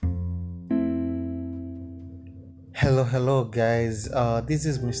Hello, guys. This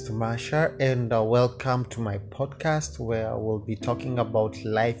is Mr. Masha, and welcome to my podcast where we'll be talking about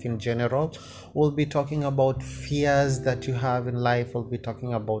life in general. We'll be talking about fears that you have in life. We'll be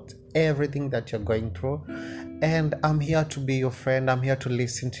talking about everything that you're going through. And I'm here to be your friend. I'm here to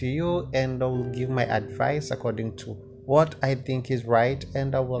listen to you, and I will give my advice according to what I think is right,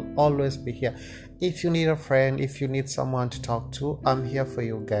 and I will always be here. If you need a friend, if you need someone to talk to, I'm here for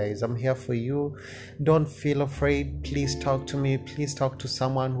you guys. I'm here for you. Don't feel afraid. Please talk to me. Please talk to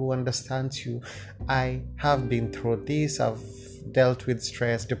someone who understands you. I have been through this. I've dealt with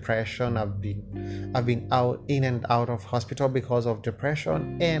stress, depression. I've been out in and out of hospital because of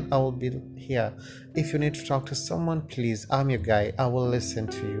depression, and I will be here. If you need to talk to someone, please, I'm your guy. I will listen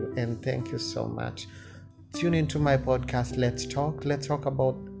to you, and thank you so much. Tune into my podcast. Let's talk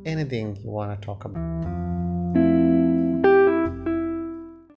about anything you want to talk about.